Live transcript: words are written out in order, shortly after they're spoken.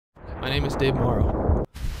My name is Dave Morrow.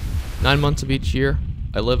 9 months of each year,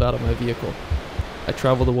 I live out of my vehicle. I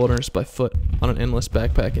travel the wilderness by foot on an endless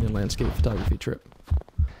backpacking and landscape photography trip.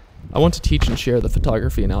 I want to teach and share the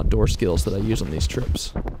photography and outdoor skills that I use on these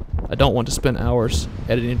trips. I don't want to spend hours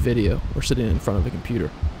editing video or sitting in front of a computer,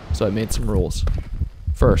 so I made some rules.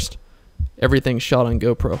 First, everything's shot on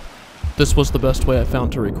GoPro. This was the best way I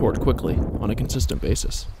found to record quickly on a consistent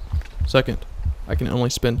basis. Second, I can only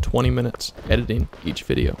spend 20 minutes editing each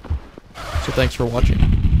video. So thanks for watching,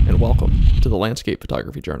 and welcome to the Landscape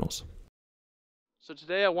Photography Journals. So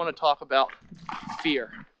today I want to talk about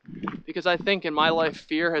fear, because I think in my life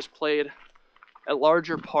fear has played a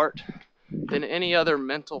larger part than any other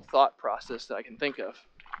mental thought process that I can think of.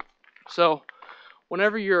 So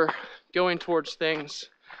whenever you're going towards things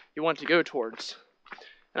you want to go towards,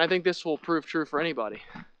 and I think this will prove true for anybody,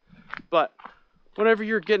 but whenever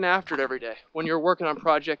you're getting after it every day, when you're working on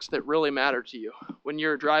projects that really matter to you, when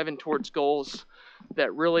you're driving towards goals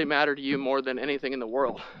that really matter to you more than anything in the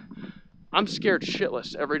world, I'm scared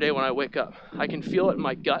shitless every day when I wake up. I can feel it in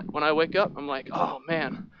my gut when I wake up. I'm like, oh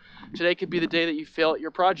man, today could be the day that you fail at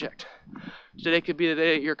your project. Today could be the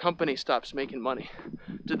day that your company stops making money.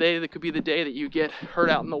 Today that could be the day that you get hurt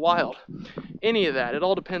out in the wild. Any of that, it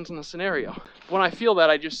all depends on the scenario. When I feel that,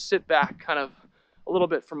 I just sit back kind of a little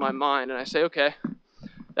bit from my mind and I say, okay,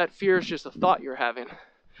 that fear is just a thought you're having.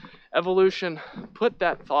 Evolution put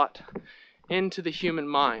that thought into the human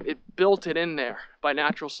mind. It built it in there by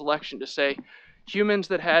natural selection to say humans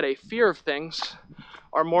that had a fear of things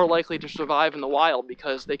are more likely to survive in the wild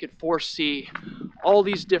because they could foresee all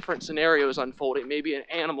these different scenarios unfolding. Maybe an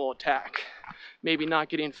animal attack, maybe not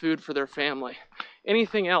getting food for their family,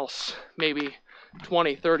 anything else maybe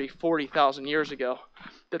 20, 30, 40,000 years ago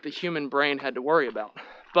that the human brain had to worry about.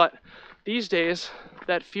 But these days,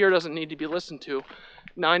 that fear doesn't need to be listened to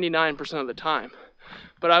 99% of the time.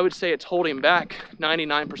 But I would say it's holding back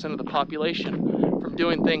 99% of the population from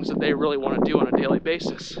doing things that they really want to do on a daily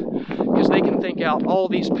basis. Because they can think out all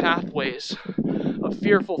these pathways of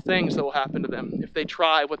fearful things that will happen to them if they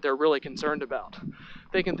try what they're really concerned about.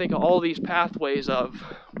 They can think of all these pathways of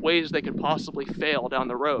ways they could possibly fail down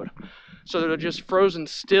the road. So they're just frozen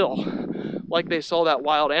still, like they saw that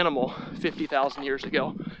wild animal 50,000 years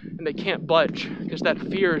ago, and they can't budge because that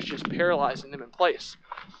fear is just paralyzing them in place.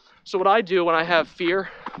 So what I do when I have fear,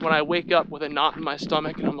 when I wake up with a knot in my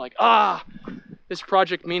stomach and I'm like, this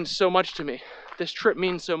project means so much to me. This trip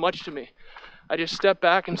means so much to me. I just step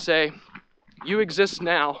back and say, you exist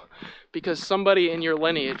now because somebody in your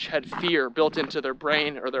lineage had fear built into their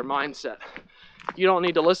brain or their mindset. You don't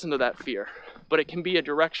need to listen to that fear, but it can be a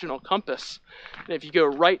directional compass. And if you go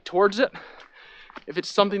right towards it, if it's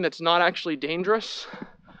something that's not actually dangerous,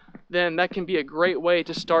 then that can be a great way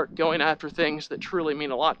to start going after things that truly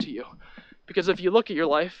mean a lot to you. Because if you look at your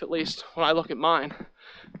life, at least when I look at mine,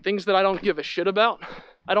 things that I don't give a shit about,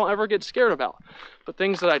 I don't ever get scared about. But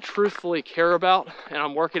things that I truthfully care about and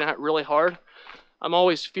I'm working at really hard, I'm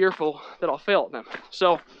always fearful that I'll fail at them.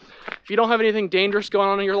 So if you don't have anything dangerous going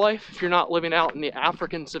on in your life, if you're not living out in the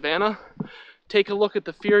African savannah, take a look at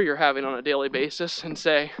the fear you're having on a daily basis and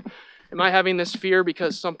say, am I having this fear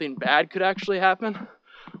because something bad could actually happen?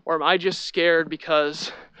 Or am I just scared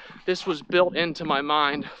because this was built into my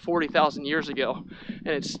mind 40,000 years ago and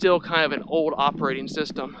it's still kind of an old operating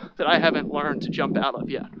system that I haven't learned to jump out of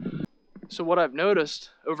yet? So what I've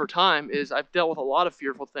noticed over time is I've dealt with a lot of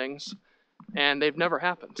fearful things and they've never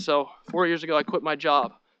happened. So 4 years ago I quit my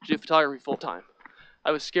job to do photography full time.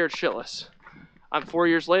 I was scared shitless. I'm 4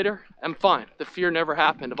 years later, I'm fine. The fear never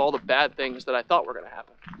happened of all the bad things that I thought were going to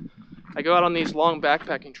happen. I go out on these long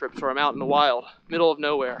backpacking trips where I'm out in the wild, middle of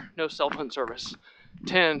nowhere, no cell phone service,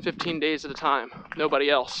 10, 15 days at a time, nobody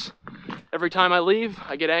else. Every time I leave,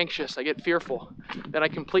 I get anxious, I get fearful. Then I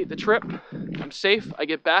complete the trip, I'm safe, I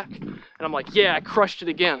get back, and I'm like, yeah, I crushed it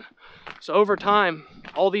again. So over time,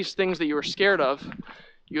 all these things that you were scared of,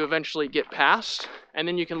 you eventually get past, and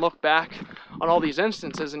then you can look back on all these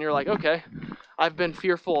instances and you're like, okay, I've been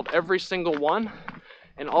fearful of every single one,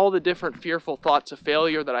 and all the different fearful thoughts of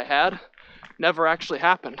failure that I had never actually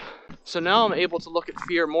happened. So now I'm able to look at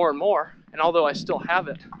fear more and more, and although I still have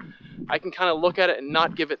it, I can kind of look at it and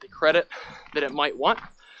not give it the credit that it might want,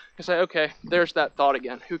 and say, okay, there's that thought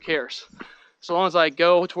again, who cares? So long as I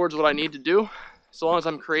go towards what I need to do, so long as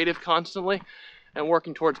I'm creative constantly and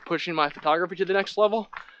working towards pushing my photography to the next level,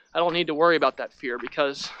 I don't need to worry about that fear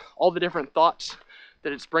because all the different thoughts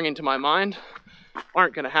that it's bringing to my mind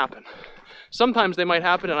aren't going to happen. Sometimes they might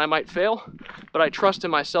happen and I might fail, but I trust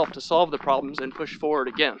in myself to solve the problems and push forward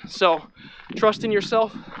again. So trust in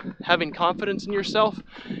yourself, having confidence in yourself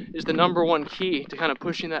is the number one key to kind of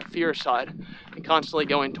pushing that fear aside and constantly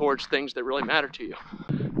going towards things that really matter to you.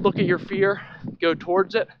 Look at your fear, go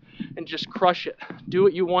towards it, and just crush it. Do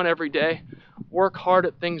what you want every day. Work hard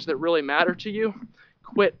at things that really matter to you.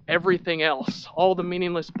 Quit everything else, all the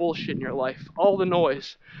meaningless bullshit in your life, all the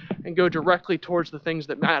noise, and go directly towards the things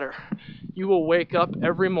that matter. You will wake up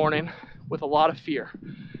every morning with a lot of fear.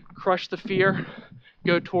 Crush the fear,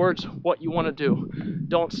 go towards what you want to do.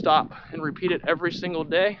 Don't stop, and repeat it every single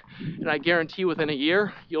day, and I guarantee within a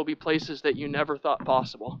year, you'll be places that you never thought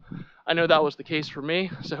possible. I know that was the case for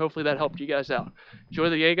me, so hopefully that helped you guys out. Enjoy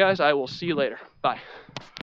the day, guys. I will see you later. Bye.